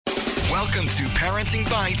Welcome to Parenting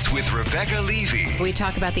Bites with Rebecca Levy. We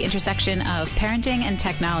talk about the intersection of parenting and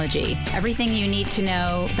technology. Everything you need to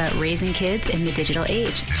know about raising kids in the digital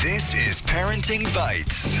age. This is Parenting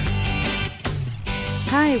Bites.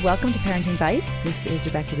 Hi, welcome to Parenting Bites. This is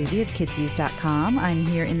Rebecca Levy of KidsViews.com. I'm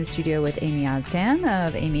here in the studio with Amy Osdam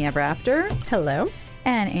of Amy Ever After. Hello.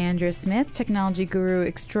 And Andrea Smith, technology guru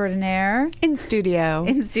extraordinaire. In studio.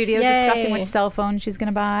 In studio, Yay. Discussing which cell phone she's going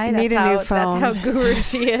to buy. Need a new phone. That's how guru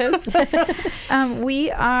she is. We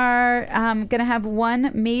are going to have one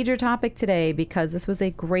major topic today because this was a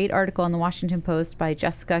great article in the Washington Post by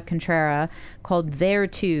Jessica Contreras called Their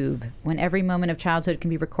Tube, When Every Moment of Childhood Can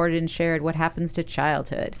Be Recorded and Shared, What Happens to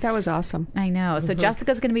Childhood. That was awesome. I know. So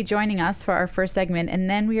Jessica's going to be joining us for our first segment, and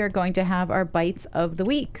then we are going to have our Bites of the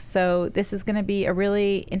Week. So this is going to be a really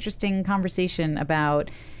interesting conversation about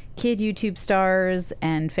kid YouTube stars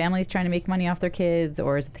and families trying to make money off their kids,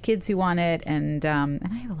 or is it the kids who want it? And I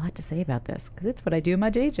have a lot to say about this because it's what I do in my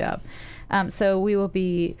day job. So we will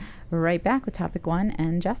be right back with topic one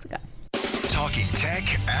and Jessica. Talking tech,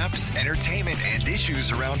 apps, entertainment, and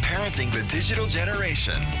issues around parenting the digital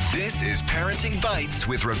generation. This is Parenting Bites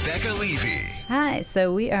with Rebecca Levy. Hi,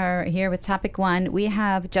 so we are here with topic one. We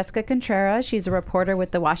have Jessica Contreras. She's a reporter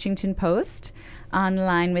with the Washington Post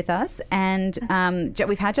online with us. And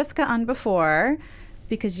we've had Jessica on before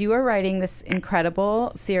because you are writing this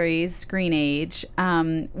incredible series, Screen Age,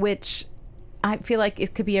 which I feel like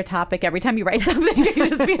it could be a topic every time you write something. It could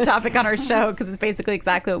just be a topic on our show because it's basically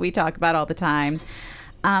exactly what we talk about all the time.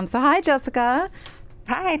 So hi, Jessica.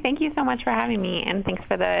 Hi, thank you so much for having me, and thanks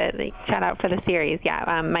for the shout out for the series.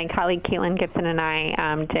 Yeah, my colleague Caitlin Gibson and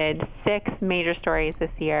I did 6 major stories this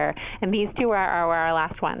year, and these 2 were our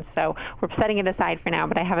last ones. So we're setting it aside for now,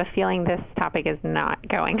 but I have a feeling this topic is not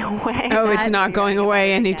going away. Oh, it's not going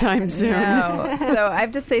away anytime soon. No. So I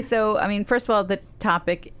have to say, first of all, the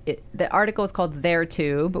topic, the article is called Their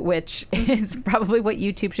Tube, which is probably what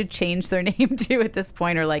YouTube should change their name to at this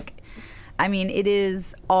point, it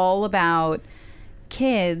is all about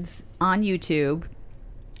kids on YouTube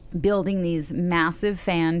building these massive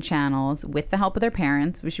fan channels with the help of their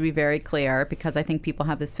parents. We should be very clear because I think people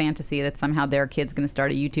have this fantasy that somehow their kid's going to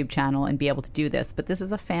start a YouTube channel and be able to do this. But this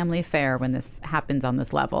is a family affair when this happens on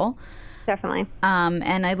this level. Definitely.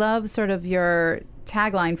 And I love sort of your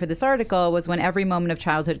tagline for this article was when every moment of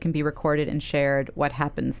childhood can be recorded and shared, what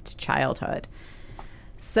happens to childhood?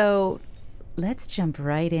 So let's jump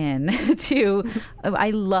right in to, I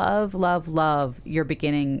love your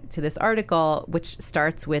beginning to this article, which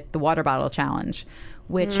starts with the water bottle challenge,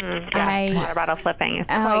 which water bottle flipping is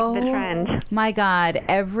quite the trend. My God,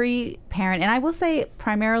 every parent, and I will say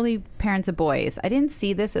primarily parents of boys. I didn't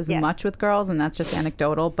see this as much with girls, and that's just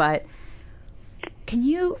anecdotal, but can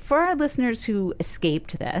you, for our listeners who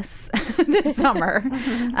escaped this this summer,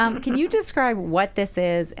 can you describe what this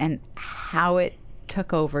is and how it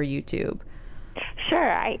took over YouTube?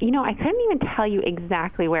 Sure. I couldn't even tell you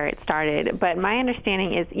exactly where it started, but my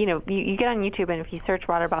understanding is, you get on YouTube and if you search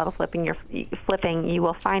water bottle flipping, you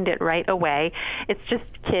will find it right away. It's just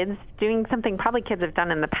kids doing something probably kids have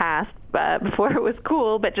done in the past before it was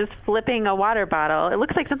cool, but just flipping a water bottle. It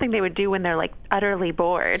looks like something they would do when they're utterly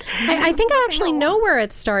bored. I think I actually know where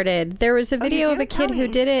it started. There was a video of a kid who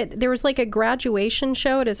did it. There was a graduation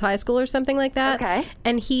show at his high school or something like that. Okay.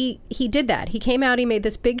 And he did that. He came out, he made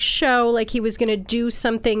this big show like he was going to do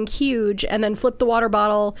something huge and then flipped the water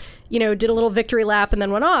bottle, did a little victory lap and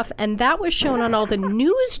then went off. And that was shown on all the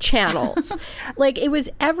news channels. It was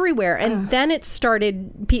everywhere. And then it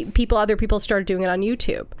started, other people started doing it on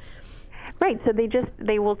YouTube. Right, so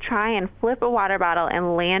they will try and flip a water bottle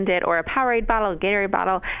and land it, or a Powerade bottle, a Gatorade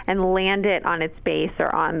bottle, and land it on its base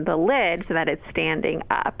or on the lid so that it's standing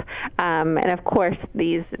up. And of course,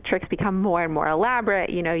 these tricks become more and more elaborate.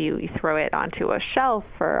 You throw it onto a shelf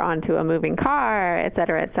or onto a moving car, et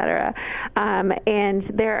cetera, et cetera.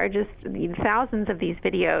 And there are just thousands of these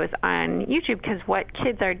videos on YouTube because what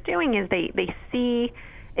kids are doing is they see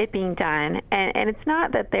it being done, and it's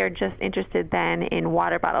not that they're just interested then in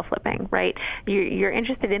water bottle flipping, right? You're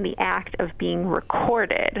interested in the act of being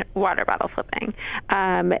recorded water bottle flipping.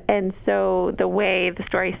 And so the way the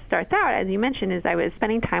story starts out, as you mentioned, is I was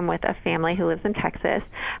spending time with a family who lives in Texas.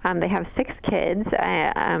 They have 6 kids,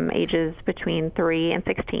 ages between 3 and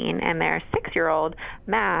 16, and their 6-year-old,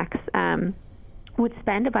 Max, would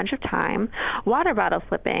spend a bunch of time water bottle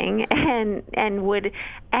flipping and would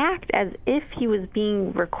act as if he was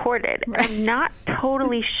being recorded. Right. I'm not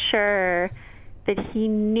totally sure that he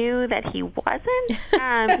knew that he wasn't.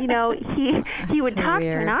 He would so talk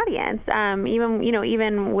weird. to an audience.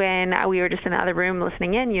 Even when we were just in the other room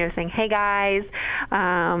listening in, saying, "Hey guys,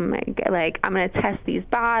 I'm going to test these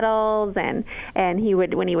bottles," and he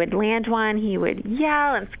would, when he would land one, he would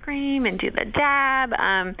yell and scream and do the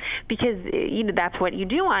dab, because that's what you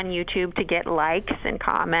do on YouTube to get likes and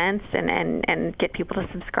comments and get people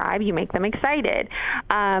to subscribe. You make them excited,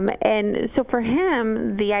 and so for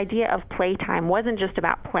him, the idea of playtime wasn't just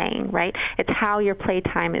about playing, right? It's how your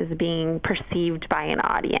playtime is being perceived by an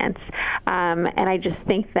audience. And I just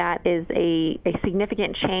think that is a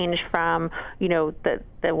significant change from,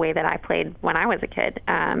 the way that I played when I was a kid.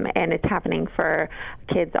 And it's happening for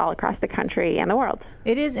kids all across the country and the world.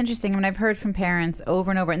 It is interesting when I've heard from parents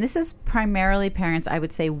over and over, and this is primarily parents, I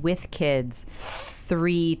would say, with kids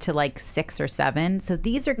 3 to 6 or 7. So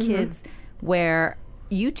these are kids where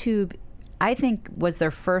YouTube, I think, was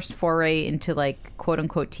their first foray into quote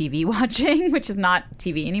unquote TV watching, which is not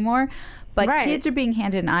TV anymore. But Right. kids are being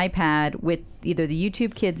handed an iPad with either the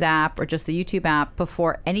YouTube Kids app or just the YouTube app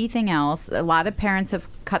before anything else. A lot of parents have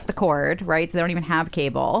cut the cord, right? So they don't even have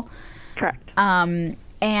cable. Correct.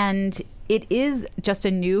 And it is just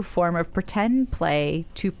a new form of pretend play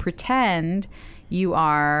to pretend you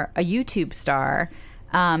are a YouTube star.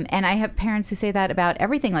 And I have parents who say that about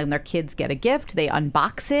everything. Like when their kids get a gift, they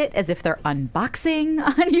unbox it as if they're unboxing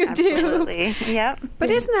on YouTube. Absolutely. Yep. But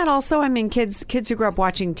isn't that also, kids who grew up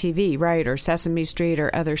watching TV, right, or Sesame Street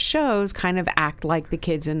or other shows kind of act like the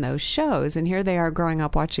kids in those shows. And here they are growing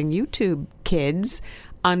up watching YouTube kids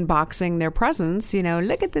unboxing their presents,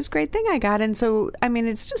 look at this great thing I got. And so,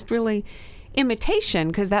 it's just really imitation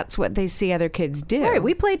because that's what they see other kids do. Right.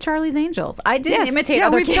 We played Charlie's Angels. I didn't Yes. imitate Yeah,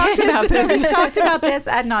 other we've kids. talked about this. We talked about this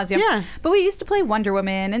ad nauseum. Yeah. But we used to play Wonder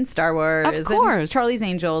Woman and Star Wars. Of course. And Charlie's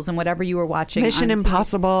Angels and whatever you were watching. Mission on TV.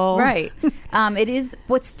 Impossible. Right. It is.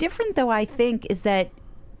 What's different, though, I think, is that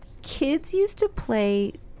kids used to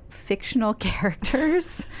play fictional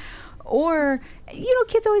characters. Or,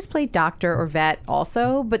 kids always played doctor or vet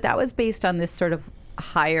also, but that was based on this sort of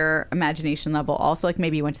higher imagination level. Also, like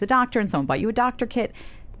maybe you went to the doctor and someone bought you a doctor kit.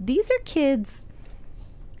 These are kids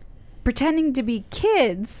pretending to be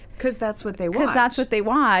kids. Because that's what they watch. Because that's what they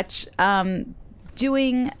watch.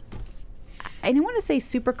 Doing, I don't want to say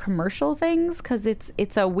super commercial things because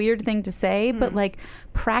it's a weird thing to say, but like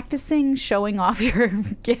practicing showing off your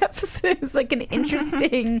gifts is like an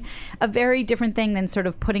interesting, a very different thing than sort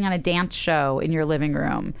of putting on a dance show in your living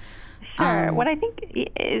room. Sure. What I think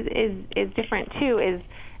is different too is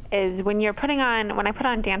when I put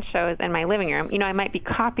on dance shows in my living room, I might be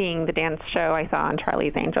copying the dance show I saw on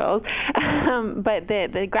Charlie's Angels, but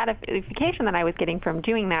the gratification that I was getting from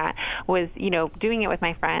doing that was, doing it with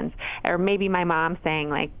my friends, or maybe my mom saying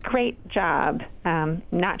like, "Great job,"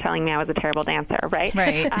 not telling me I was a terrible dancer, right?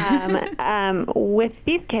 Right. With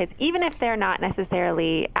these kids, even if they're not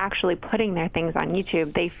necessarily actually putting their things on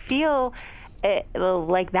YouTube, they feel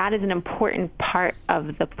like that is an important part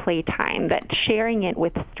of the playtime, that sharing it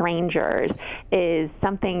with strangers is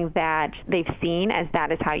something that they've seen as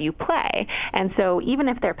that is how you play. And so even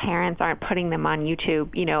if their parents aren't putting them on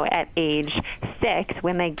YouTube, at age 6,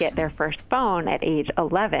 when they get their first phone at age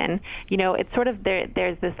 11, it's sort of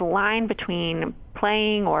there's this line between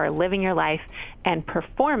playing or living your life and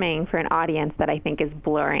performing for an audience that I think is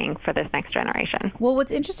blurring for this next generation. Well,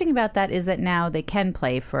 what's interesting about that is that now they can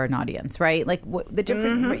play for an audience, right? Like the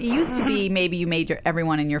different, it used to be maybe you made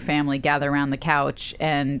everyone in your family gather around the couch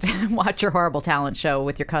and watch your horrible talent show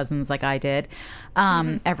with your cousins like I did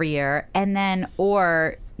every year. And then,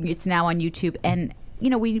 or it's now on YouTube. And,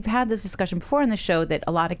 we've had this discussion before on the show that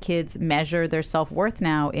a lot of kids measure their self-worth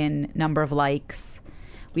now in number of likes.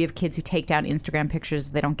 We have kids who take down Instagram pictures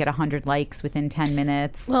if they don't get 100 likes within 10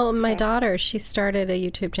 minutes. Well, my daughter, she started a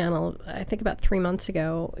YouTube channel, I think about 3 months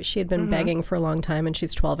ago. She had been begging for a long time, and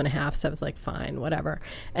she's 12 and a half, so I was like, fine, whatever.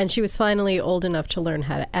 And she was finally old enough to learn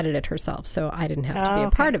how to edit it herself, so I didn't have to be a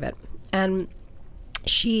part of it. And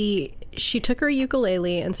she took her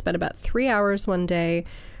ukulele and spent about 3 hours one day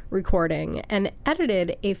recording and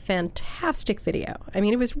edited a fantastic video.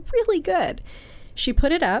 It was really good. She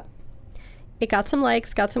put it up. It got some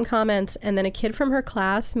likes, got some comments, and then a kid from her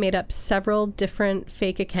class made up several different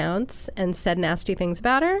fake accounts and said nasty things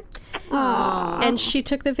about her. Aww. And she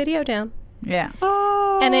took the video down. Yeah.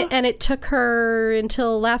 And it took her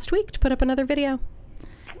until last week to put up another video.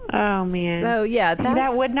 Oh, man. So, yeah.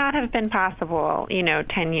 That would not have been possible,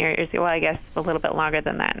 10 years. Well, I guess a little bit longer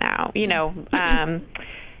than that now.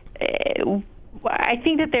 I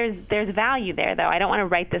think that there's value there, though. I don't want to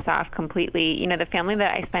write this off completely. You know, the family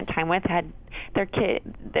that I spent time with had their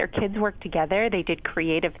kids work together. They did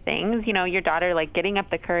creative things. You know, your daughter like getting up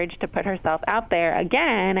the courage to put herself out there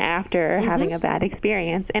again after having a bad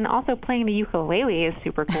experience, and also playing the ukulele is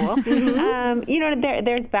super cool. You know,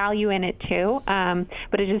 there's value in it too,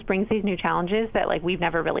 but it just brings these new challenges that like we've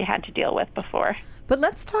never really had to deal with before. But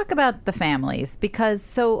let's talk about the families, because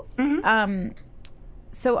so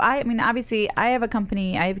I mean, obviously, I have a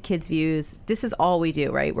company. I have Kids Views. This is all we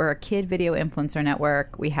do, right? We're a kid video influencer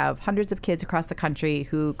network. We have hundreds of kids across the country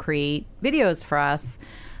who create videos for us.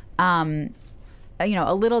 You know,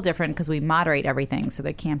 a little different because we moderate everything, so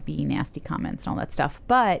there can't be nasty comments and all that stuff.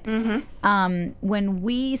 But when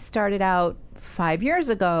we started out 5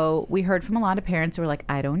 years ago, we heard from a lot of parents who were like,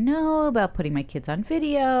 I don't know about putting my kids on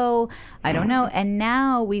video. I don't know. And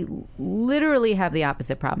now we literally have the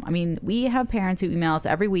opposite problem. I mean, we have parents who email us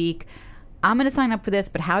every week. I'm going to sign up for this,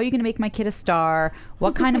 but how are you going to make my kid a star?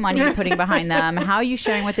 What kind of money are you putting behind them? How are you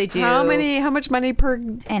sharing what they do? How much money per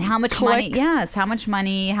and how much click? money? Yes, how much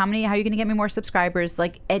money? How are you going to get me more subscribers?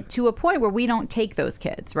 Like to a point where we don't take those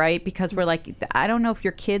kids, right? Because we're like, I don't know if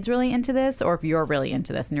your kid's really into this or if you're really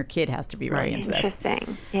into this, and your kid has to be really into this.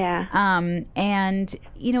 Interesting, yeah. And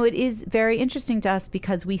you know, it is very interesting to us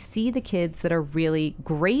because we see the kids that are really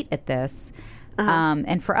great at this.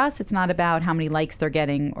 And for us, it's not about how many likes they're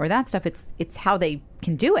getting or that stuff. It's how they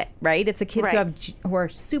can do it, right? It's the kids who are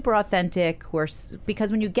super authentic,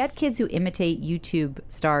 because when you get kids who imitate YouTube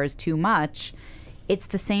stars too much, it's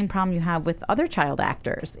the same problem you have with other child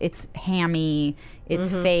actors. It's hammy, it's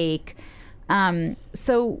fake.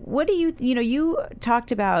 So what do you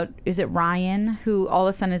talked about, is it Ryan, who all of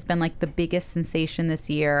a sudden has been like the biggest sensation this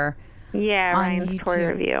year? Yeah, Ryan's toy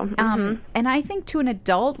review. And I think to an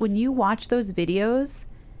adult, when you watch those videos,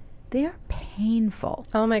 they are painful.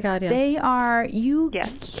 Oh my God, yes. They are,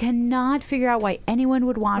 cannot figure out why anyone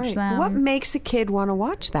would watch them. What makes a kid want to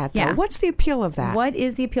watch that, though? Yeah. What's the appeal of that? What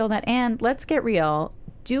is the appeal of that? And let's get real.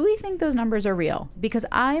 Do we think those numbers are real? Because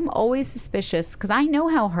I'm always suspicious, because I know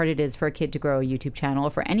how hard it is for a kid to grow a YouTube channel, or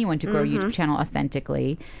for anyone to grow a YouTube channel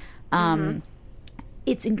authentically.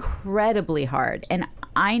 It's incredibly hard. And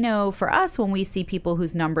I know for us, when we see people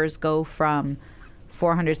whose numbers go from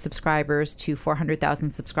 400 subscribers to 400,000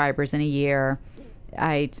 subscribers in a year,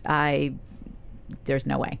 there's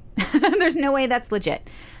no way. There's no way that's legit,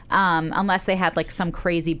 unless they had like some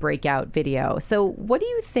crazy breakout video. So what do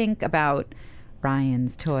you think about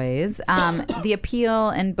Ryan's toys? The appeal,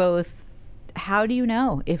 and both, how do you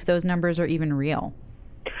know if those numbers are even real?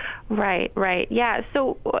 Right. Yeah.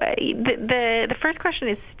 So the first question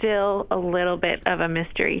is still a little bit of a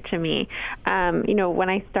mystery to me. You know, when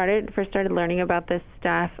I first started learning about this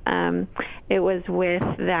stuff, it was with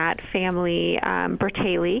that family,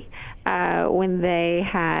 Bertaley, when they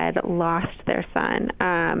had lost their son,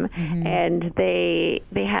 and they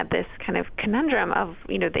had this kind of conundrum of,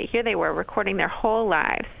 you know, here they were recording their whole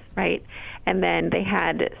lives, right? And then they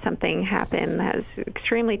had something happen that was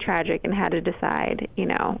extremely tragic, and had to decide, you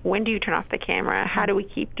know, when do you turn off the camera? How do we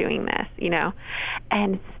keep doing this, you know?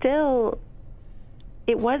 And still,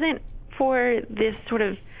 it wasn't for this sort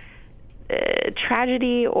of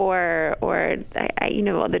tragedy or you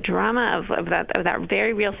know, the drama of that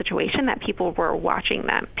very real situation that people were watching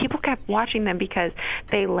them. People kept watching them because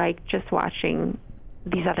they liked just watching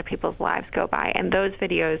these other people's lives go by. And those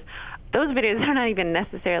videos are not even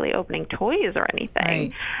necessarily opening toys or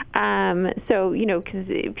anything. Right. So, you know, because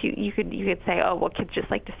you could say, oh, well, kids just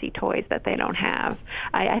like to see toys that they don't have.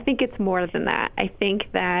 I think it's more than that. I think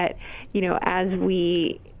that, you know,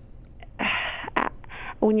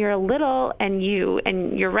 when you're little and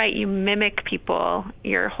you're right, you mimic people.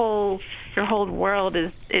 Your whole world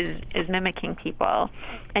is mimicking people,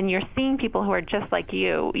 and you're seeing people who are just like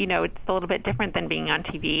you. You know, it's a little bit different than being on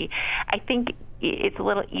TV. I think it's a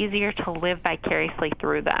little easier to live vicariously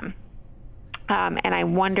through them. And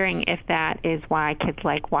I'm wondering if that is why kids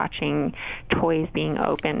like watching toys being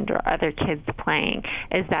opened or other kids playing,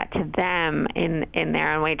 is that to them in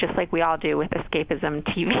their own way, just like we all do with escapism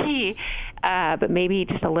TV, but maybe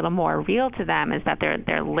just a little more real to them, is that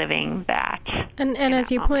they're living that. And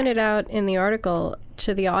as you pointed out in the article,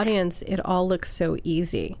 to the audience, it all looks so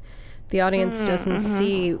easy. The audience doesn't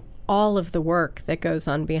see all of the work that goes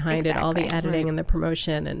on behind it, all the editing and the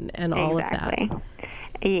promotion and all of that.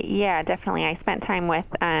 Yeah, definitely. I spent time with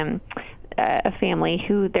a family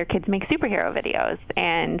who their kids make superhero videos,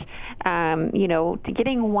 and you know,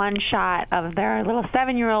 getting one shot of their little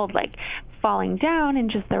 7-year-old like falling down in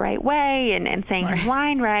just the right way and saying his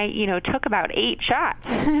line right, you know, took about 8 shots.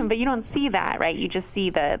 But you don't see that, right? You just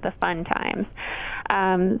see the fun times.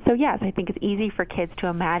 So yes, I think it's easy for kids to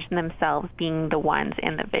imagine themselves being the ones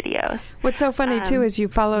in the videos. What's so funny too is you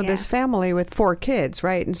follow this family with 4 kids,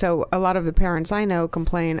 right? And so a lot of the parents I know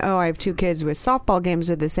complain, "Oh, I have 2 kids with softball games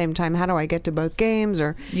at the same time. How do I get to both games?"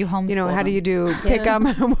 Or you homeschool how them. do you do pick up,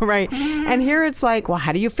 right? And here it's like, well,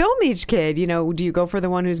 how do you film each kid? Do you go for the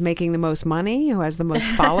one who's making the most money, who has the most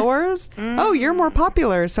followers? Oh, you're more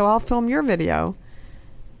popular, so I'll film your video.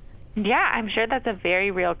 Yeah, I'm sure that's a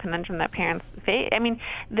very real conundrum that parents face. I mean,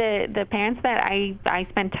 the parents that I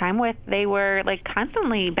spent time with, they were like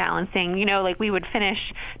constantly balancing, like we would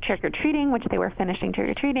finish trick-or-treating, which they were finishing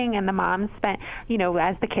trick-or-treating, and the moms spent,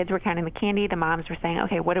 as the kids were counting the candy, the moms were saying,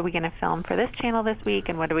 okay, what are we going to film for this channel this week,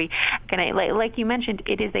 and what are we going to, like you mentioned,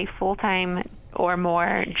 it is a full-time or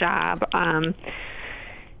more job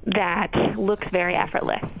that looks very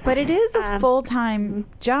effortless. But it is a full-time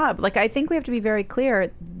job. Like, I think we have to be very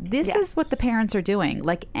clear. This is what the parents are doing.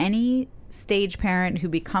 Like any stage parent who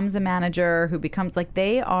becomes a manager, who becomes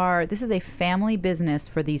this is a family business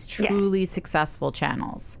for these truly successful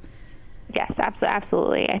channels. Yes,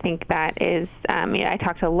 absolutely. I think that is, I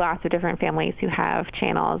talked to lots of different families who have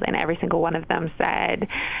channels, and every single one of them said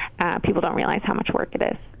people don't realize how much work it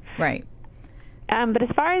is. Right. But as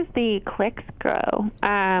far as the clicks go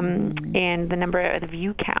and the number of the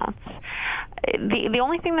view counts, the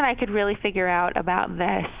only thing that I could really figure out about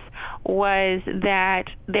this was that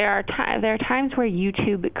there are times where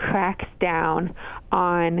YouTube cracks down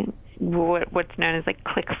on what's known as like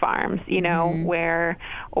click farms, where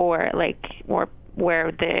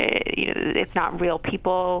it's not real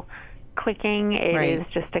people clicking, it is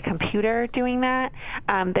just a computer doing that.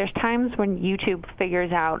 There's times when YouTube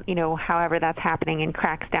figures out, however that's happening and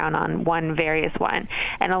cracks down on one various one.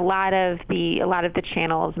 And a lot of the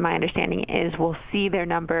channels, my understanding is, will see their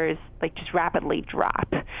numbers like just rapidly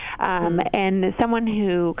drop. And someone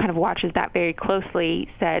who kind of watches that very closely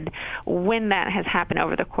said when that has happened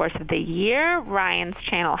over the course of the year, Ryan's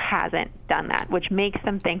channel hasn't done that, which makes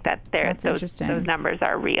them think that those numbers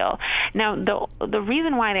are real. Now, the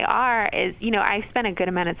reason why they are is, I spent a good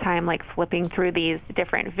amount of time like flipping through these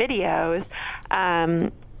different videos,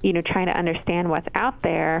 trying to understand what's out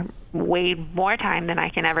there, way more time than I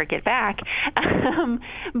can ever get back. And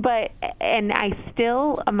I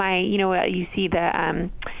still, you see the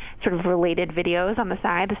sort of related videos on the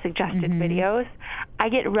side, the suggested videos. I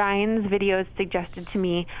get Ryan's videos suggested to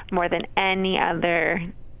me more than any other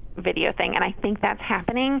video thing, and I think that's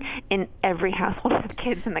happening in every household with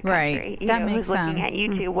kids in the country. Right. That makes who's sense. Looking at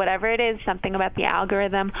YouTube, whatever it is, something about the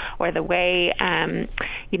algorithm or the way,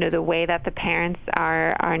 the way that the parents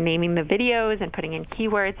are naming the videos and putting in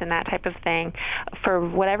keywords and that type of thing. For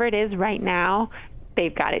whatever it is right now,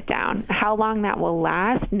 they've got it down. How long that will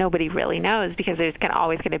last, nobody really knows, because there's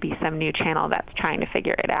always going to be some new channel that's trying to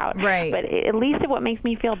figure it out. Right. But at least what makes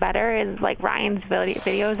me feel better is like Ryan's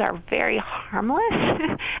videos are very harmless.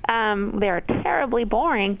 They're terribly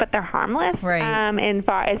boring, but they're harmless. Right.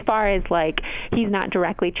 As far as like he's not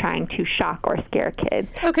directly trying to shock or scare kids.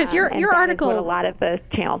 Oh, because your article, is what a lot of the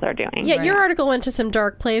channels are doing. Yeah, your article went to some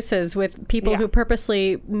dark places with people who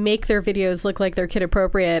purposely make their videos look like they're kid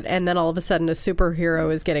appropriate, and then all of a sudden a superhero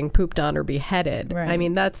is getting pooped on or beheaded. Right. I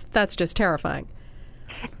mean, that's just terrifying.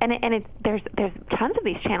 And there's tons of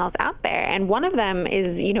these channels out there, and one of them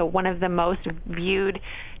is one of the most viewed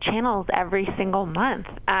channels every single month.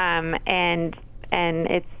 And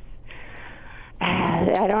it's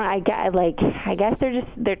I guess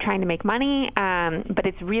they're trying to make money, but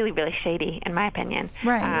it's really, really shady in my opinion.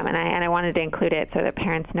 Right. And I wanted to include it so that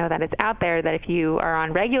parents know that it's out there, that if you are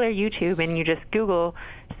on regular YouTube and you just Google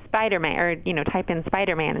Spider-Man or type in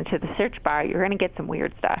Spider-Man into the search bar, you're going to get some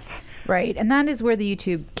weird stuff. Right. And that is where the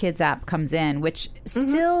YouTube Kids app comes in, which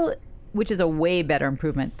is a way better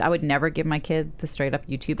improvement. I would never give my kid the straight up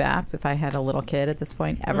YouTube app if I had a little kid at this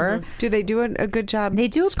point ever. Do they do a good job? They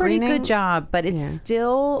do a screening? pretty good job, but it's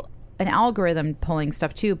still an algorithm pulling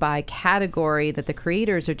stuff too by category that the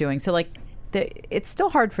creators are doing. So like it's still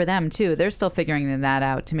hard for them too. They're still figuring that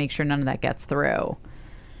out to make sure none of that gets through.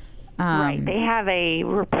 Right. They have a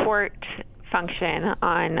report function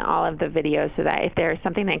on all of the videos so that if there's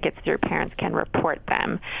something that gets through, parents can report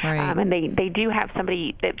them. Right. And they do have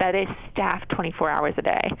somebody that is staffed 24 hours a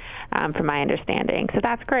day, from my understanding. So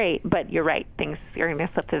that's great. But you're right. Things are going to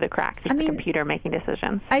slip through the cracks with the computer making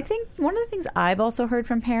decisions. I think one of the things I've also heard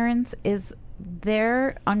from parents is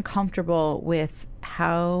they're uncomfortable with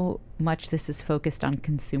how much this is focused on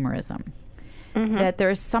consumerism. That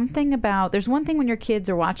there's one thing when your kids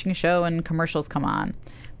are watching a show and commercials come on,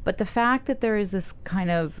 but the fact that there is this kind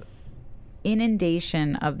of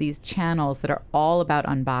inundation of these channels that are all about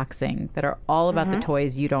unboxing, that are all about the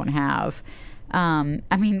toys you don't have,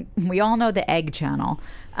 I mean, we all know the egg channel.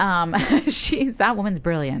 That woman's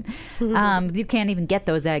brilliant. You can't even get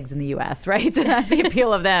those eggs in the U.S., right? So that's the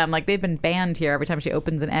appeal of them. Like, they've been banned here every time she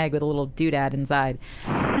opens an egg with a little doodad inside.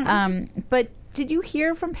 But did you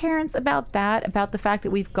hear from parents about that, about the fact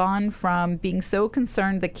that we've gone from being so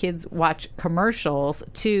concerned that kids watch commercials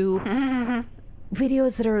to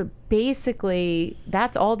videos that are basically,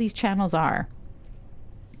 that's all these channels are?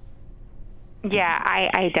 Yeah,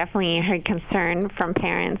 I definitely heard concern from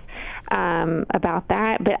parents about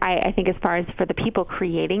that. But I think as far as for the people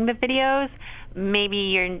creating the videos, maybe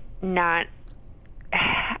you're not...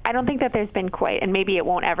 I don't think that there's been quite, and maybe it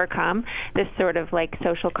won't ever come, this sort of like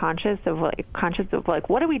social conscious of like,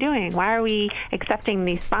 what are we doing? Why are we accepting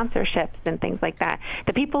these sponsorships and things like that?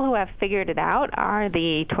 The people who have figured it out are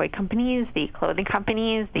the toy companies, the clothing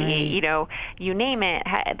companies, you name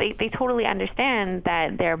it. They totally understand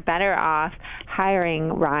that they're better off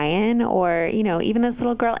hiring Ryan or, even this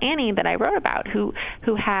little girl Annie that I wrote about who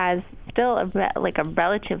has still a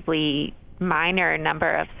relatively minor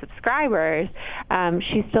number of subscribers.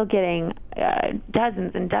 She's still getting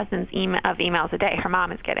dozens and dozens of emails a day. Her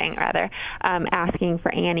mom is getting, rather, asking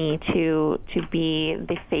for Annie to be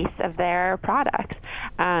the face of their product.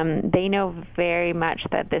 They know very much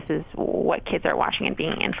that this is what kids are watching and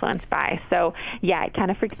being influenced by. So, yeah, it kind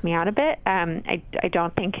of freaks me out a bit. I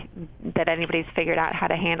don't think that anybody's figured out how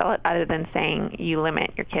to handle it other than saying you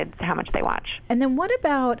limit your kids how much they watch. And then what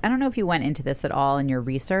about, I don't know if you went into this at all in your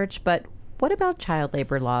research, but what about child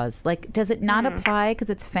labor laws? Like, does it not apply because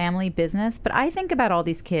it's family business? But I think about all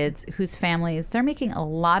these kids whose families, they're making a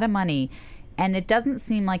lot of money, and it doesn't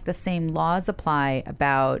seem like the same laws apply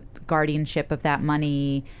about guardianship of that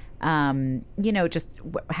money, just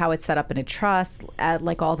how it's set up in a trust,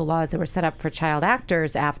 like all the laws that were set up for child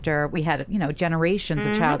actors after we had, generations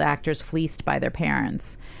of child actors fleeced by their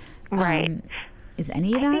parents. Right. Is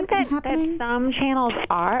any of that happening? That some channels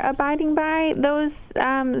are abiding by those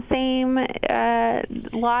same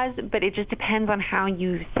laws, but it just depends on how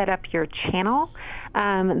you set up your channel.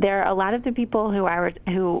 There are a lot of the people who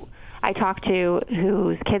I talked to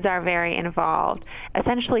whose kids are very involved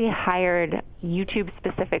essentially hired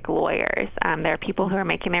YouTube-specific lawyers. There are people who are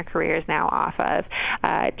making their careers now off of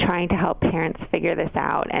trying to help parents figure this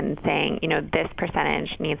out and saying, this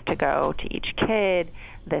percentage needs to go to each kid,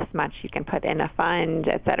 this much you can put in a fund,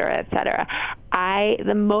 et cetera, et cetera.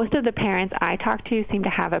 Most of the parents I talked to seem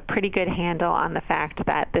to have a pretty good handle on the fact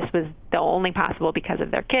that this was the only possible because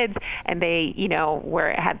of their kids, and they,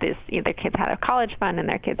 their kids had a college fund and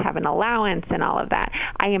their kids have an allowance and all of that.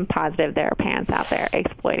 I am positive there are parents out there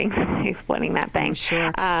exploiting that thing.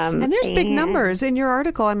 Sure. And there's big numbers in your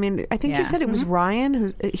article. I mean, I think you said it was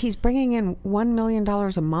Ryan he's bringing in $1 million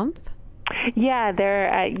a month. Yeah,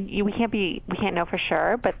 we can't know for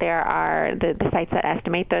sure, but there are the sites that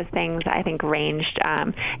estimate those things. I think ranged,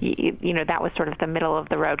 that was sort of the middle of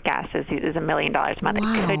the road guess is $1 million a month.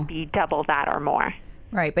 Wow. It could be double that or more.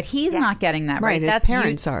 Right, but he's not getting that, right? His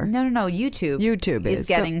parents are. No, YouTube is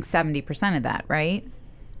getting 70% of that, right?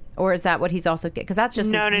 Or is that what he's also getting? Because that's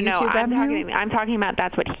just his YouTube revenue? I'm talking about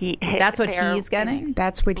that's what he's getting?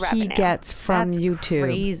 That's what revenue. He gets from YouTube.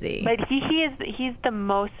 Crazy. But he's the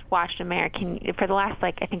most watched American for the last,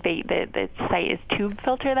 I think the site is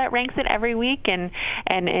TubeFilter that ranks it every week. And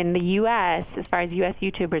in the U.S., as far as U.S.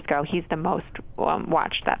 YouTubers go, he's the most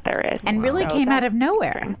watched that there is. And really came out of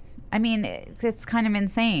nowhere. I mean, it's kind of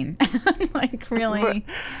insane. Really...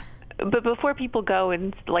 But before people go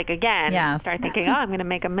and start thinking, I'm going to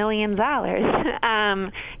make $1 million,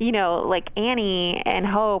 Annie and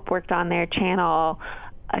Hope worked on their channel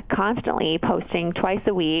constantly posting twice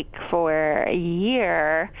a week for a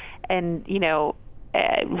year and,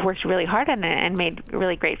 worked really hard on it and made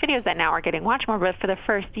really great videos that now are getting watched more. But for the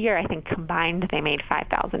first year, I think combined they made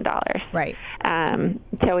 $5,000. Right.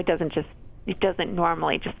 So it doesn't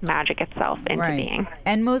normally just magic itself into being.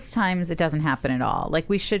 And most times it doesn't happen at all. Like,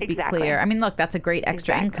 we should be clear. I mean, look, that's a great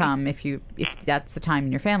extra income if that's the time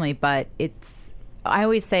in your family, but I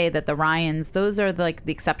always say that the Ryans, those are the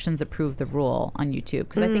exceptions that prove the rule on YouTube.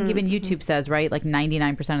 Because I think even YouTube says, right,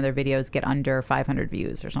 99% of their videos get under 500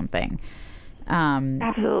 views or something.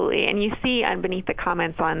 Absolutely. And you see beneath the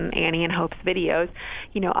comments on Annie and Hope's videos,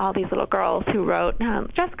 all these little girls who wrote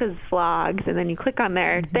Jessica's vlogs, and then you click on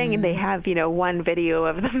their thing and they have, one video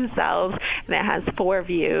of themselves and it has 4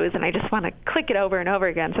 views, and I just want to click it over and over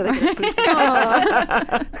again so they can boost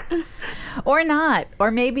it. Or not. Or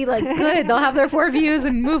maybe good, they'll have their 4 views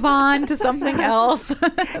and move on to something else.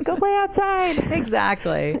 Go play outside.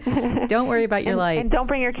 Exactly. Don't worry about your lights. And don't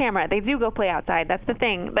bring your camera. They do go play outside. That's the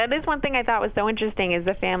thing. That is one thing I thought was was so interesting is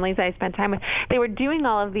the families I spent time with, they were doing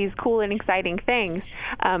all of these cool and exciting things,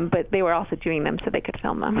 but they were also doing them so they could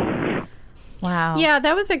film them. Wow. Yeah,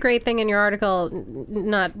 that was a great thing in your article.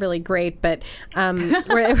 Not really great, but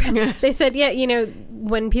where they said,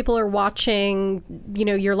 when people are watching,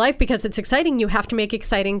 your life because it's exciting, you have to make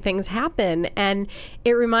exciting things happen. And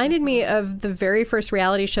it reminded me of the very first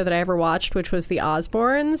reality show that I ever watched, which was The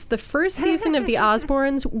Osbournes. The first season of The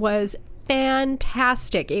Osbournes was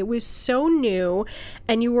fantastic. It was so new,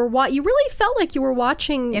 and you really felt like you were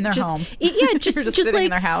watching in their home. Just sitting like in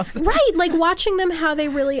their house, right? Like watching them how they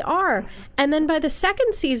really are. And then by the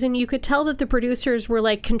second season, you could tell that the producers were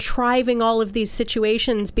like contriving all of these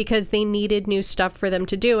situations because they needed new stuff for them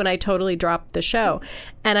to do. And I totally dropped the show.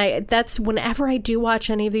 And that's whenever I do watch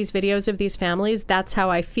any of these videos of these families, that's how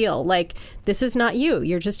I feel. Like, this is not you.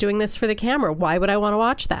 You're just doing this for the camera. Why would I want to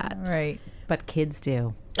watch that? Right. But kids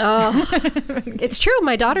do. Oh, it's true.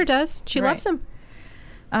 My daughter does. She loves them.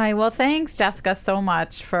 All right. Well, thanks, Jessica, so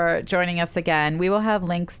much for joining us again. We will have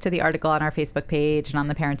links to the article on our Facebook page and on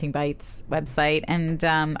the Parenting Bites website. And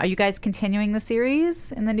are you guys continuing the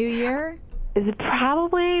series in the new year? Is it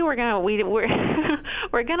probably we're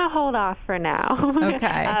gonna hold off for now.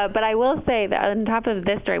 Okay. But I will say that on top of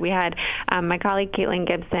this story, we had my colleague Caitlin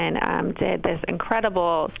Gibson did this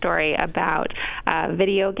incredible story about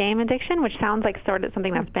video game addiction, which sounds like sort of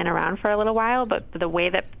something that's been around for a little while, but the way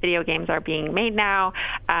that video games are being made now,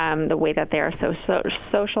 the way that they are so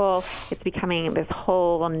social, it's becoming this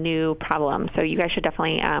whole new problem. So you guys should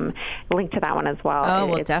definitely link to that one as well. Oh,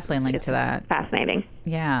 we'll definitely link to that. Fascinating.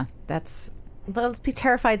 Yeah, let's be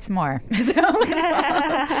terrified some more. So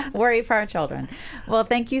let's worry for our children. Well,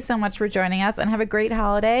 thank you so much for joining us, and have a great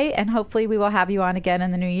holiday. And hopefully we will have you on again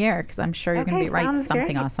in the new year, because I'm sure you're going to write something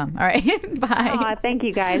great. Awesome. All right. Bye. Aw, thank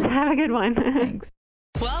you, guys. Have a good one. Thanks.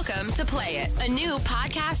 Welcome to Play It, a new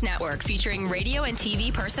podcast network featuring radio and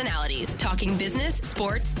TV personalities talking business,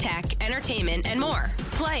 sports, tech, entertainment, and more.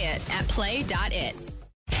 Play it at play.it.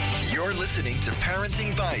 You're listening to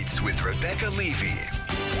Parenting Bites with Rebecca Levy.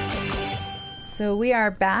 So we are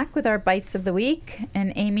back with our bites of the week,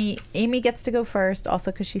 and Amy gets to go first,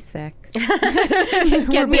 also because she's sick.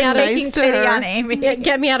 Get me out taking pity on Amy.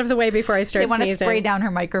 Get me out of the way before I start. They want to spray down her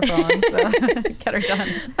microphone, so get her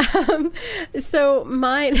done. So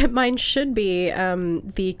mine should be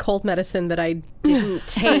the cold medicine that I didn't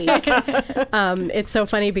take. It's so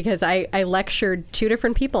funny because I lectured two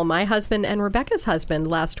different people, my husband and Rebecca's husband,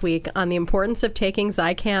 last week on the importance of taking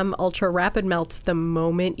Zicam Ultra Rapid Melts the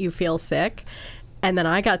moment you feel sick. And then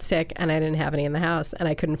I got sick and I didn't have any in the house and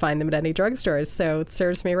I couldn't find them at any drugstores. So it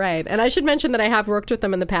serves me right. And I should mention that I have worked with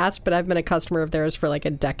them in the past, but I've been a customer of theirs for like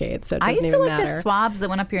a decade. So it doesn't even matter. I used to like the swabs that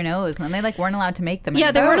went up your nose, and they weren't allowed to make them.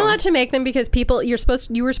 Yeah, they weren't allowed to make them because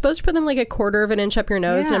you were supposed to put them like a quarter of an inch up your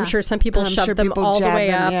nose, and I'm sure some people shoved them all the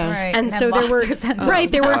way up. Yeah. Right. And so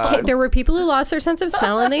there were people who lost their sense of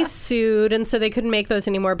smell and they sued, and so they couldn't make those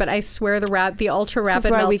anymore. But I swear the Ultra Rapid Melts. This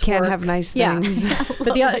is why we can't have nice things.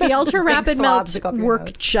 But the Ultra Rapid Melts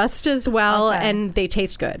work just as well, and they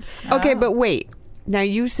taste good. Okay, but wait. Now,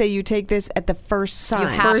 you say you take this at the first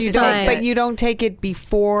sign. But you don't take it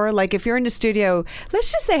before. Like, if you're in a studio,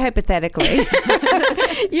 let's just say hypothetically,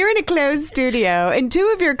 you're in a closed studio and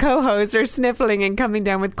two of your co-hosts are sniffling and coming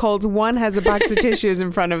down with colds. One has a box of tissues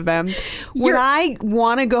in front of them. Would I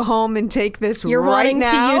want to go home and take this you're right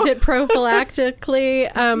now? You're wanting to use it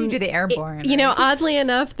prophylactically. You do the airborne. Oddly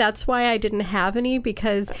enough, that's why I didn't have any,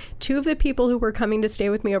 because two of the people who were coming to stay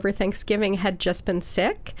with me over Thanksgiving had just been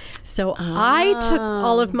sick. So I took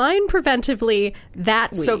all of mine preventively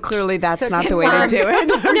that week. So clearly that's not the way to do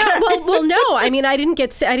it. Okay. No. I mean, I didn't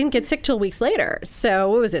get sick till weeks later. So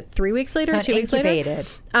what was it? 3 weeks later? So 2 weeks later?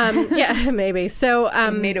 Yeah, maybe. So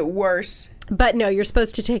it made it worse. But no, you're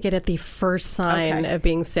supposed to take it at the first sign of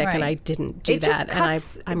being sick, and I didn't do that. Just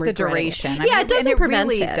cuts and the duration. Yeah, it doesn't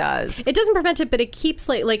prevent it. It Does. It doesn't prevent it, but it keeps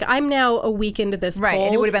like I'm now a week into this right, cold.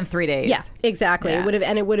 and it would have been 3 days. Yeah, exactly. Yeah.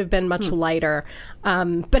 It would have been much lighter.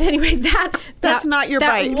 But anyway, that's not your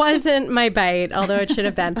bite. That wasn't my bite, although it should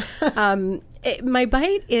have been. My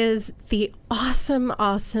bite is the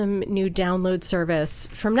awesome new download service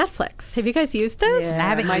from Netflix. Have you guys used this? Yeah, I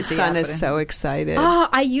haven't. My son is so excited. Oh,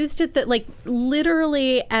 I used it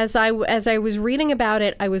literally as I was reading about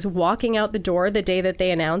it, I was walking out the door the day that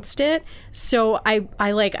they announced it. So I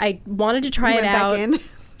wanted to try it out. Back in?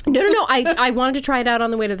 No. I wanted to try it out on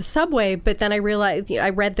the way to the subway, but then I realized, I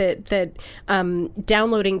read that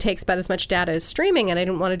downloading takes about as much data as streaming, and I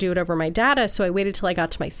didn't want to do it over my data, so I waited till I got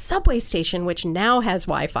to my subway station, which now has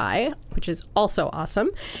Wi-Fi, which is also awesome.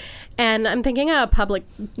 And I'm thinking, public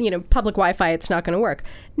Wi-Fi, it's not going to work.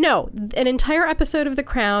 No, an entire episode of The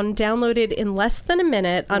Crown downloaded in less than a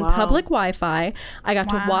minute on public Wi-Fi. I got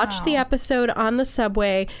to watch the episode on the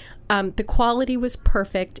subway. The quality was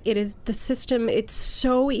perfect. It is the system. It's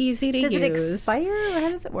so easy to use. Does it expire, or how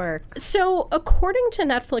does it work? So according to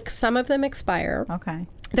Netflix, some of them expire. Okay.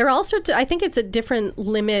 There are all sorts of, I think it's a different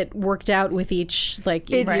limit worked out with each,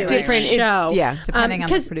 it's different show. Depending on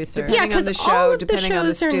the producer. Depending on the show, all of depending the on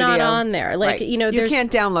the shows are studio. not on there. You can't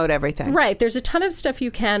download everything. Right. There's a ton of stuff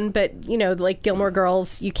you can, but, like Gilmore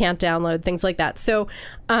Girls, you can't download, things like that. So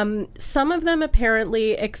some of them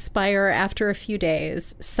apparently expire after a few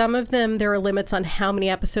days. Some of them, there are limits on how many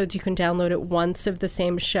episodes you can download at once of the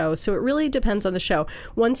same show. So it really depends on the show.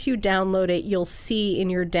 Once you download it, you'll see in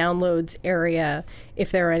your downloads area if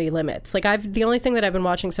there are any limits. The only thing that I've been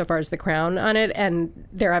watching so far is The Crown on it, and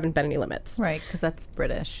there haven't been any limits. Right, because that's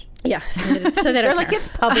British. Yeah, so they They're don't care. it's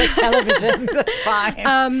public television. That's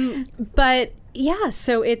fine. But yeah,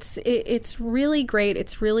 so it's really great.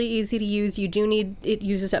 It's really easy to use. It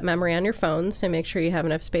uses up memory on your phone, so make sure you have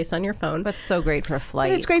enough space on your phone. But so great for a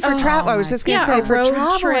flight. But it's great for travel. I was just going to say, a for road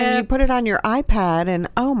traveling, you trip. put it on your iPad, and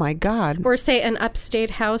oh my God. Or say an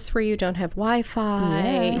upstate house where you don't have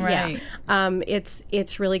Wi-Fi. Yeah. Right.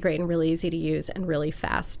 It's really great and really easy to use and really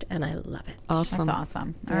fast, and I love it. Awesome. That's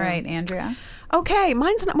awesome. All right, Andrea. Okay,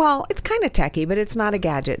 mine's not, well, it's kind of techie, but it's not a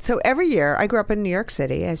gadget. So every year, I grew up in New York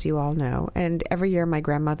City, as you all know, and every year my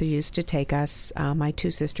grandmother used to take us, my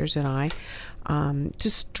two sisters and I, to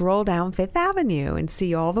stroll down Fifth Avenue and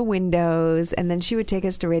see all the windows, and then she would take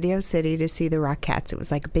us to Radio City to see the Rockettes. It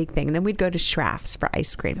was like a big thing. And then we'd go to Schraff's for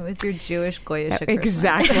ice cream. It was your Jewish Goyish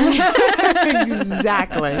Exactly.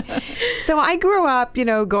 Exactly. So I grew up,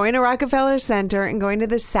 going to Rockefeller Center and going to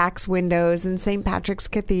the Saks windows and St. Patrick's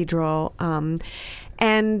Cathedral.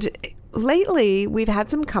 And lately, we've had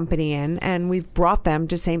some company in, and we've brought them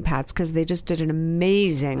to St. Pat's because they just did an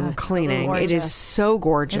amazing cleaning. So it is so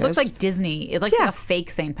gorgeous. It looks like Disney. It looks like a fake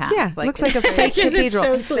St. Pat's. Yeah, it looks like a fake cathedral.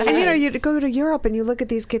 so clean? And you go to Europe and you look at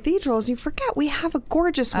these cathedrals, you forget we have a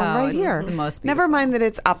gorgeous one right it's here. the most Never beautiful. mind that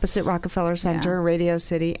it's opposite Rockefeller Center, Radio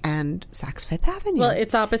City, and Saks Fifth Avenue. Well,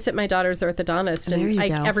 it's opposite my daughter's orthodontist, There and you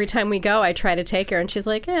go. every time we go, I try to take her, and she's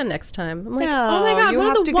like, next time. I'm like, No, oh my God, you one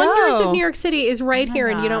have of the to wonders go. of New York City is right here,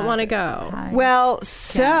 and you don't want to go. Well,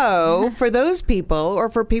 so for those people, or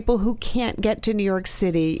for people who can't get to New York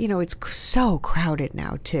City, it's so crowded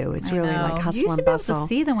now too. It's really like hustle You used to and be able bustle. to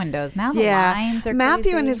see the windows. Now the lines are Matthew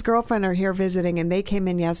crazy. and his girlfriend are here visiting, and they came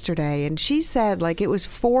in yesterday, and she said it was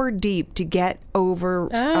 4 deep to get over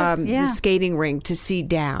the skating rink to see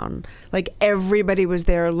down. Everybody was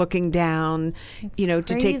there looking down, to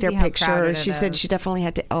take their crazy how picture. crowded She it said is. she definitely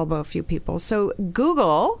had to elbow a few people. So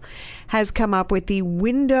Google has come up with the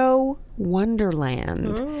Window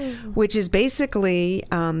Wonderland, which is basically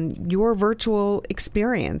your virtual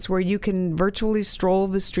experience where you can virtually stroll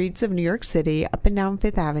the streets of New York City up and down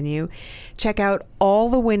Fifth Avenue, check out all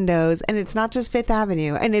the windows, and it's not just Fifth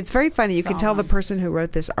Avenue. And it's very funny. You can tell the person who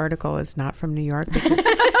wrote this article is not from New York because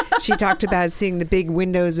she talked about seeing the big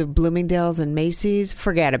windows of Bloomingdale's and Macy's.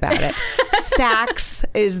 Forget about it. Saks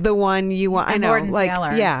is the one you want. And I know, Lord &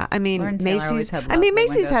 Taylor. yeah. I mean, Lord & Taylor always Macy's. had I mean, lovely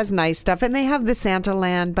Macy's windows. has nice stuff, and they have the Santa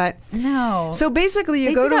Land, but No. So basically, you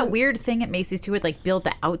They go do to that weird thing at Macy's too, where build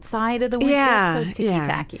the outside of the window. It's so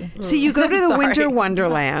ticky-tacky. So you go to the Sorry. Winter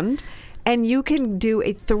Wonderland. And you can do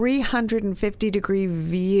a 350-degree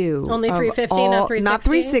view. Only of 350, all- not 360? Not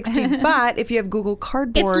 360, but if you have Google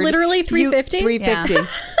Cardboard... It's literally 350? 350.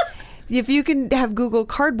 If you can have Google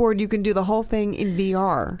Cardboard, you can do the whole thing in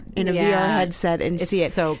VR, in a VR headset, and It's see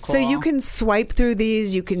it. so So you cool. can swipe through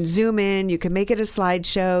these, you can zoom in, you can make it a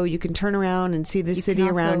slideshow, you can turn around and see the city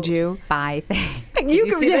can around also you. buy things. You Did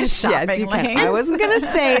can, see the yes, shopping you can. links? I wasn't going to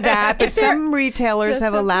say that, but some retailers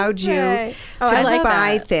have allowed you say. to I like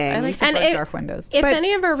buy that. things. I like And support it- dwarf windows. If But-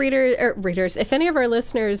 any of our readers, if any of our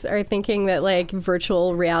listeners are thinking that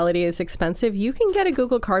virtual reality is expensive, you can get a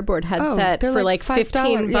Google Cardboard headset they're for like $5.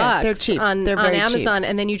 $15 Yeah, they're cheap. on They're very Amazon, cheap.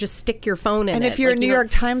 and then you just stick your phone in And it. if you're a Like, New you don't- York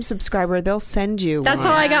Times subscriber, they'll send you That's one.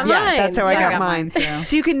 how I got Yeah, mine. that's how I Yeah, got mine. too.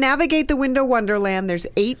 So you can navigate the Window Wonderland. There's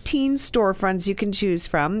 18 storefronts you can choose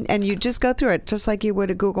from, and you just go through it just like you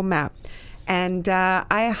would a Google map. And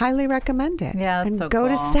I highly recommend it. Yeah, that's and so go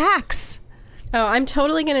to cool. Saks. Oh, I'm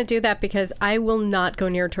totally going to do that because I will not go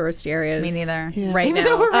near tourist areas. Me neither. Right Even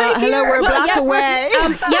now. though we're right Hello, we're a block yeah, away.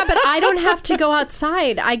 Yeah, but I don't have to go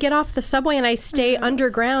outside. I get off the subway and I stay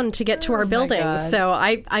underground to get to our building. God. So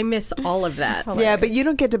I miss all of that. Yeah, but you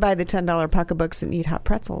don't get to buy the $10 pocketbooks and eat hot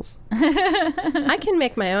pretzels. I can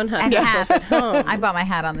make my own hot And pretzels hats. at home. I bought my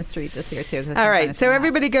hat on the street this year too. 'cause All I'm right, trying to so see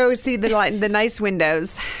everybody go see the nice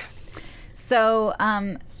windows. So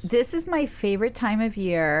this is my favorite time of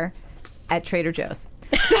year at Trader Joe's.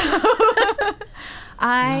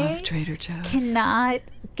 I Love Trader Joe's. cannot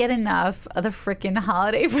get enough of the freaking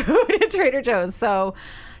holiday food at Trader Joe's. So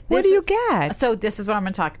What do you get? So this is what I'm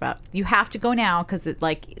going to talk about. You have to go now because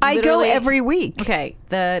I go every week. Okay,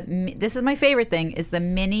 this is my favorite thing is the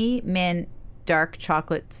mini mint dark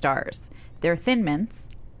chocolate stars. They're thin mints,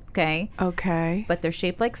 okay? Okay. But they're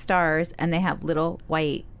shaped like stars and they have little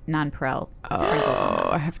white nonpareil sprinkles on them. Oh,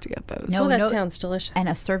 I have to get those. No, that sounds delicious. And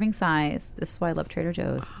a serving size, this is why I love Trader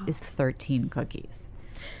Joe's, is 13 cookies.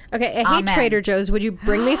 Okay, I hate Amen. Trader Joe's. Would you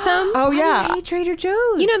bring me some? Oh, yeah. I hate Trader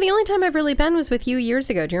Joe's. You know, the only time I've really been was with you years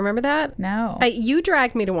ago. Do you remember that? No. You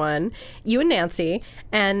dragged me to one, you and Nancy,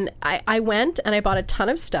 and I went and I bought a ton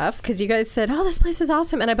of stuff because you guys said, oh, this place is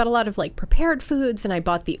awesome. And I bought a lot of like prepared foods and I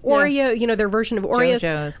bought the Oreo, you know, their version of Oreos.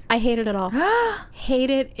 JoJo's. I hated it all.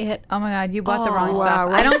 Hated it. Oh my God, you bought the wrong Wow, stuff.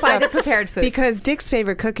 wrong I don't buy stuff. the prepared food. Because Dick's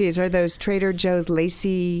favorite cookies are those Trader Joe's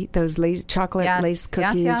chocolate Yes, lace yes,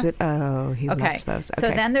 cookies yes. with. Oh, he loves those. Okay. So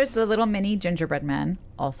then there's the little mini gingerbread men,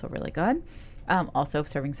 also really good. Also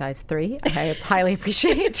serving size 3. I highly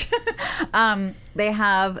appreciate. They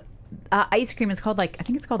have ice cream. It's called I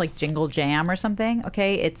think it's called Jingle Jam or something.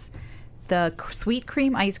 Okay, it's the sweet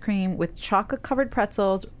cream ice cream with chocolate covered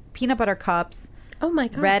pretzels, peanut butter cups, Oh my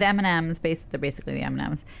God. red M&Ms. They're basically the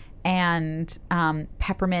M&Ms, and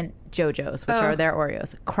peppermint JoJo's, which are their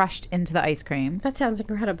Oreos, crushed into the ice cream. That sounds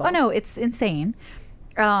incredible. Oh no, it's insane.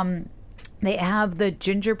 They have the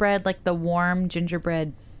gingerbread, like the warm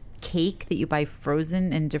gingerbread cake that you buy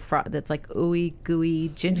frozen and that's like ooey gooey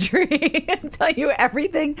gingery. Tell you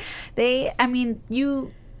everything.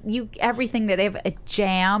 Everything that they have a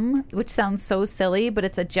jam, which sounds so silly, but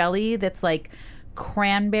it's a jelly that's like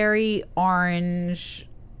cranberry, orange,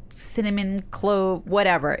 cinnamon, clove,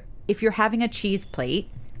 whatever. If you're having a cheese plate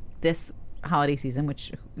this holiday season,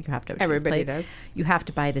 which you have to have a Everybody cheese plate, does. you have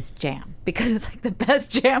to buy this jam because it's like the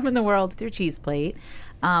best jam in the world with your cheese plate.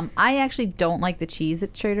 I actually don't like the cheese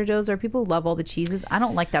at Trader Joe's. Or people love all the cheeses. I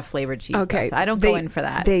don't like that flavored cheese Okay, stuff. I don't go in for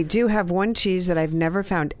that. They do have one cheese that I've never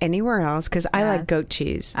found anywhere else because I like goat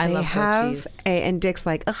cheese. I they love goat have cheese. And Dick's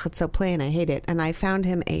like, ugh, it's so plain. I hate it. And I found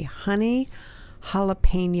him a honey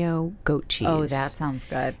jalapeno goat cheese. Oh, that sounds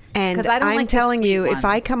good. And 'Cause I don't I'm like the telling sweet you, if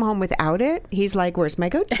I ones. come home without it, he's like, "Where's my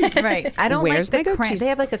goat cheese?" Right. I don't Where's my like the goat cheese? They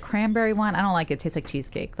have like a cranberry one. I don't like it. It tastes like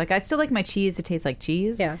cheesecake. Like I still like my cheese to taste like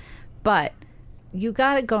cheese. Yeah. But you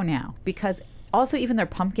got to go now because also even their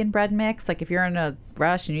pumpkin bread mix, like if you're in a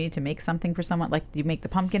rush and you need to make something for someone, like you make the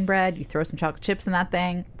pumpkin bread, you throw some chocolate chips in that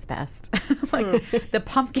thing. It's best. Like the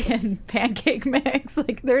pumpkin pancake mix.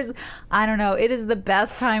 Like I don't know. It is the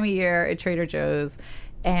best time of year at Trader Joe's.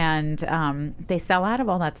 And they sell out of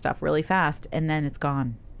all that stuff really fast, and then it's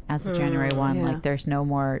gone as of January 1. yeah. Like there's no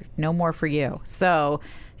more for you. So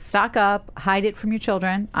stock up, hide it from your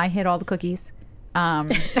children. I hid all the cookies.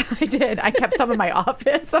 I did. I kept some in my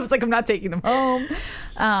office. I was like, I'm not taking them home.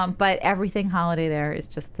 But everything holiday there is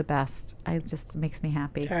just the best. It just makes me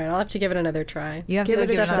happy. All right, I'll have to give it another try. You have Give to it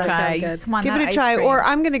give a it another try. try. Sound good. Come on, Give that it a ice try, cream. or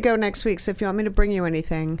I'm going to go next week. So if you want me to bring you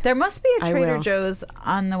anything, There must be a I Trader will. Joe's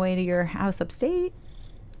on the way to your house upstate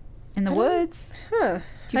in the woods. Huh.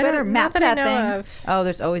 You I better don't- map not that I that know thing. of. Oh,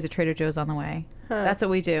 there's always a Trader Joe's on the way. That's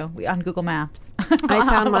what we do. We on Google Maps. I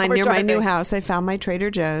found mine We're near my new driving. house. I found my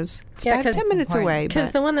Trader Joe's. It's Yeah, about 'cause 10 it's minutes important. away. Because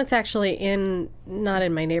But the one that's actually not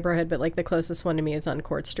in my neighborhood, but like the closest one to me is on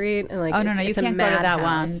Court Street. And like, Oh no, it's- you it's a can't go to that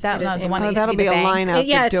madhouse. one. That It is no, the one in- that oh, used to that'll be be the a bank. line out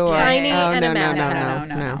Yeah, the it's door. tiny oh, and no, a no, no, madhouse.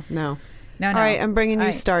 no. No, All right, I'm bringing you All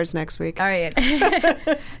right. stars next week. All right.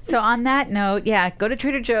 So on that note, yeah, go to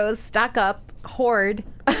Trader Joe's, stock up, hoard,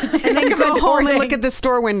 And then go home and look at the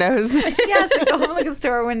store windows. Yes, go home, look at the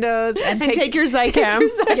store windows, and take your Zycam.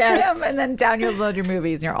 Yes. and then download your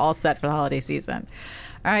movies, and you're all set for the holiday season.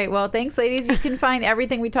 All right. Well, thanks, ladies. You can find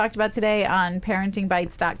everything we talked about today on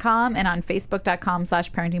parentingbites.com and on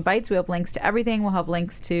facebook.com/parentingbites. We have links to everything. We'll have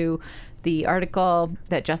links to the article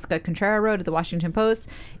that Jessica Contreras wrote at the Washington Post.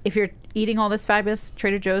 If you're eating all this fabulous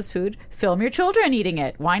Trader Joe's food, film your children eating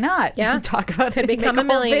it. Why not? Yeah. Talk about Could it. become Make a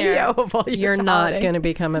whole millionaire. video of all your You're not holiday. going to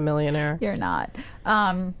become a millionaire. You're not.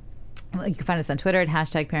 You can find us on Twitter at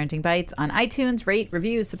 #ParentingBites, on iTunes. Rate,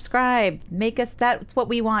 review, subscribe. That's what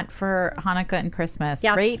we want for Hanukkah and Christmas.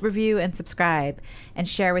 Yes. Rate, review, and subscribe, and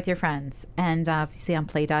share with your friends. And obviously on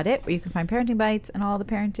Play.it, where you can find Parenting Bites and all the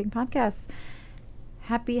parenting podcasts.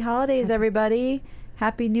 Happy holidays, everybody.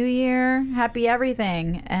 Happy New Year. Happy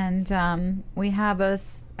everything. And we have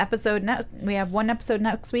we have one episode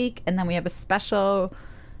next week, and then we have a special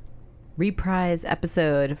reprise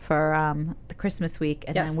episode for the Christmas week,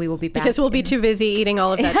 and then we will be back because we'll be too busy eating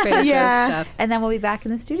all of that Trader Joe's stuff. And then we'll be back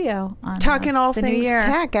in the studio on talking all the things new year.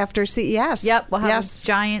 tech after CES. Yep, we'll have a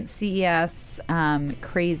giant CES,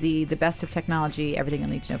 crazy, the best of technology, everything you'll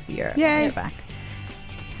need to know for the year. Yay! We'll get back.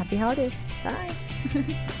 Happy holidays. Bye.